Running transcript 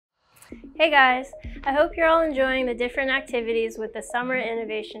Hey guys, I hope you're all enjoying the different activities with the Summer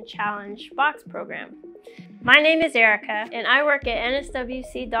Innovation Challenge box program. My name is Erica and I work at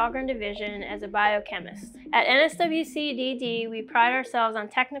NSWC Dahlgren Division as a biochemist. At NSWC-DD, we pride ourselves on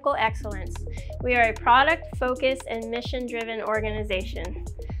technical excellence. We are a product-focused and mission-driven organization.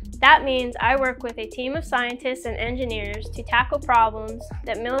 That means I work with a team of scientists and engineers to tackle problems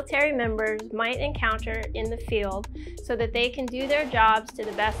that military members might encounter in the field so that they can do their jobs to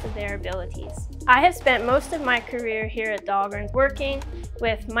the best of their abilities. I have spent most of my career here at Dahlgren working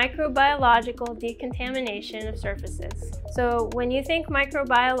with microbiological decontamination of surfaces. So when you think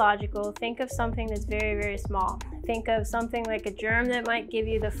microbiological, think of something that's very, very small. Think of something like a germ that might give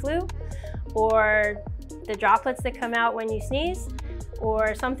you the flu, or the droplets that come out when you sneeze,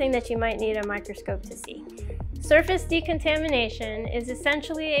 or something that you might need a microscope to see. Surface decontamination is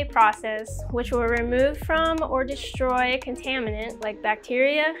essentially a process which will remove from or destroy a contaminant like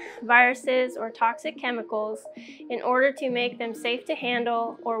bacteria, viruses, or toxic chemicals in order to make them safe to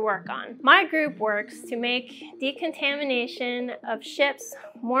handle or work on. My group works to make decontamination of ships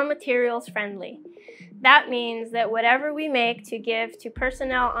more materials friendly. That means that whatever we make to give to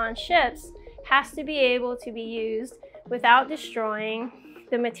personnel on ships has to be able to be used without destroying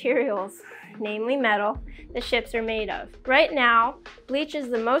the materials, namely metal, the ships are made of. Right now, bleach is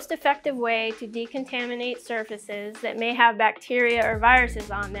the most effective way to decontaminate surfaces that may have bacteria or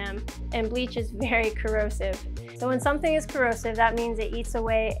viruses on them, and bleach is very corrosive. So when something is corrosive, that means it eats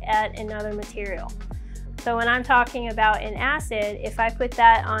away at another material. So when I'm talking about an acid, if I put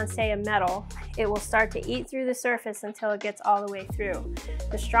that on, say, a metal, it will start to eat through the surface until it gets all the way through.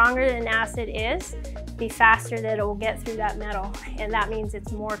 The stronger an acid is, the faster that it will get through that metal, and that means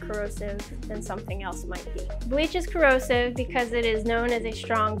it's more corrosive than something else might be. Bleach is corrosive because it is known as a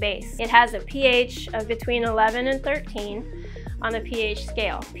strong base. It has a pH of between 11 and 13 on the pH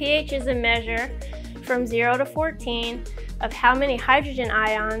scale. pH is a measure from 0 to 14 of how many hydrogen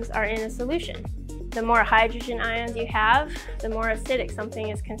ions are in a solution. The more hydrogen ions you have, the more acidic something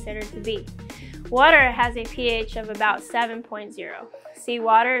is considered to be. Water has a pH of about 7.0.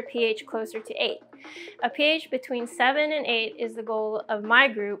 Seawater, a pH closer to 8. A pH between 7 and 8 is the goal of my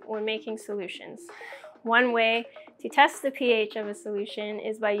group when making solutions. One way to test the pH of a solution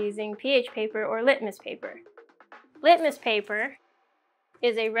is by using pH paper or litmus paper. Litmus paper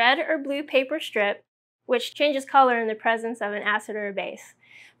is a red or blue paper strip which changes color in the presence of an acid or a base.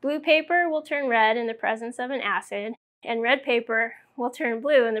 Blue paper will turn red in the presence of an acid, and red paper will turn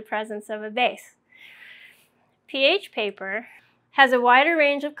blue in the presence of a base. pH paper has a wider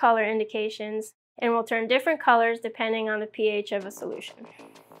range of color indications and will turn different colors depending on the pH of a solution.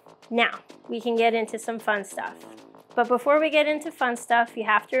 Now, we can get into some fun stuff. But before we get into fun stuff, you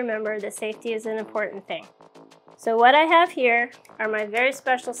have to remember that safety is an important thing. So what I have here are my very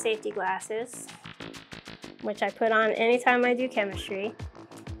special safety glasses, which I put on anytime I do chemistry.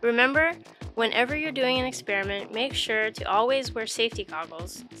 Remember, whenever you're doing an experiment, make sure to always wear safety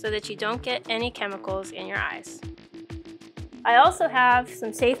goggles so that you don't get any chemicals in your eyes. I also have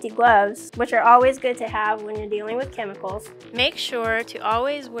some safety gloves, which are always good to have when you're dealing with chemicals. Make sure to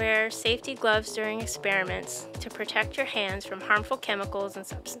always wear safety gloves during experiments to protect your hands from harmful chemicals and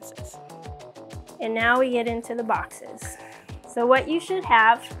substances. And now we get into the boxes. So what you should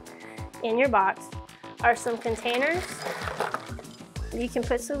have in your box are some containers you can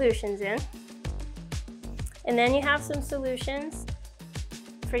put solutions in. And then you have some solutions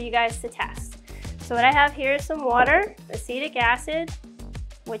for you guys to test. So what I have here is some water, acetic acid,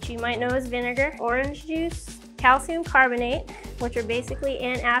 which you might know as vinegar, orange juice, calcium carbonate, which are basically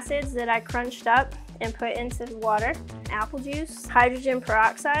antacids that I crunched up and put into the water, apple juice, hydrogen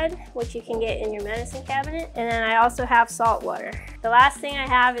peroxide, which you can get in your medicine cabinet, and then I also have salt water. The last thing I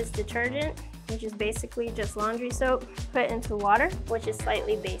have is detergent, which is basically just laundry soap put into water, which is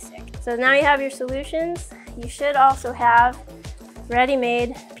slightly basic. So now you have your solutions. You should also have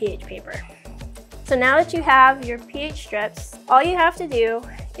ready-made pH paper. So now that you have your pH strips, all you have to do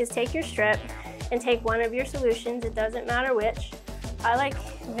is take your strip and take one of your solutions, it doesn't matter which. I like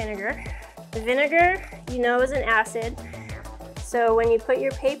vinegar. The vinegar, you know, is an acid, so when you put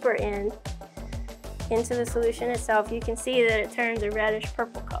your paper into the solution itself, you can see that it turns a reddish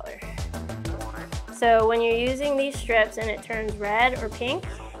purple color. So when you're using these strips and it turns red or pink,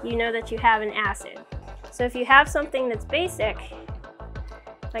 you know that you have an acid. So if you have something that's basic,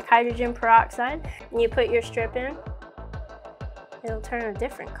 like hydrogen peroxide, and you put your strip in, it'll turn a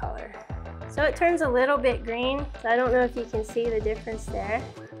different color. So it turns a little bit green. I don't know if you can see the difference there,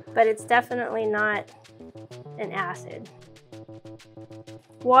 but it's definitely not an acid.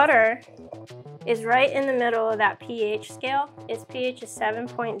 Water is right in the middle of that pH scale. Its pH is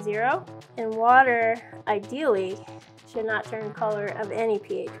 7.0, and water, ideally, should not turn color of any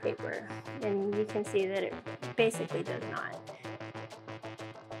pH paper. And you can see that it basically does not.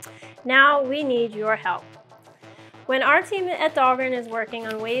 Now we need your help. When our team at Dahlgren is working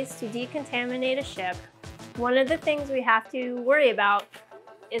on ways to decontaminate a ship, one of the things we have to worry about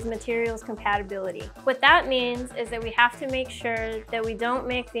is materials compatibility. What that means is that we have to make sure that we don't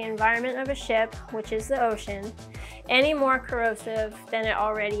make the environment of a ship, which is the ocean, any more corrosive than it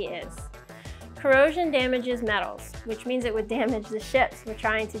already is. Corrosion damages metals, which means it would damage the ships we're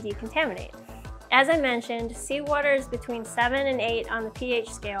trying to decontaminate. As I mentioned, seawater is between 7 and 8 on the pH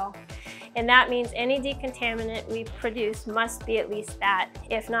scale, and that means any decontaminant we produce must be at least that,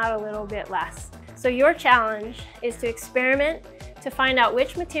 if not a little bit less. So your challenge is to experiment to find out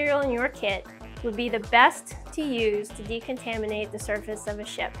which material in your kit would be the best to use to decontaminate the surface of a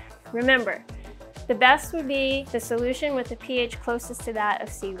ship. Remember, the best would be the solution with the pH closest to that of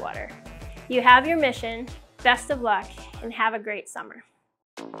seawater. You have your mission, best of luck, and have a great summer.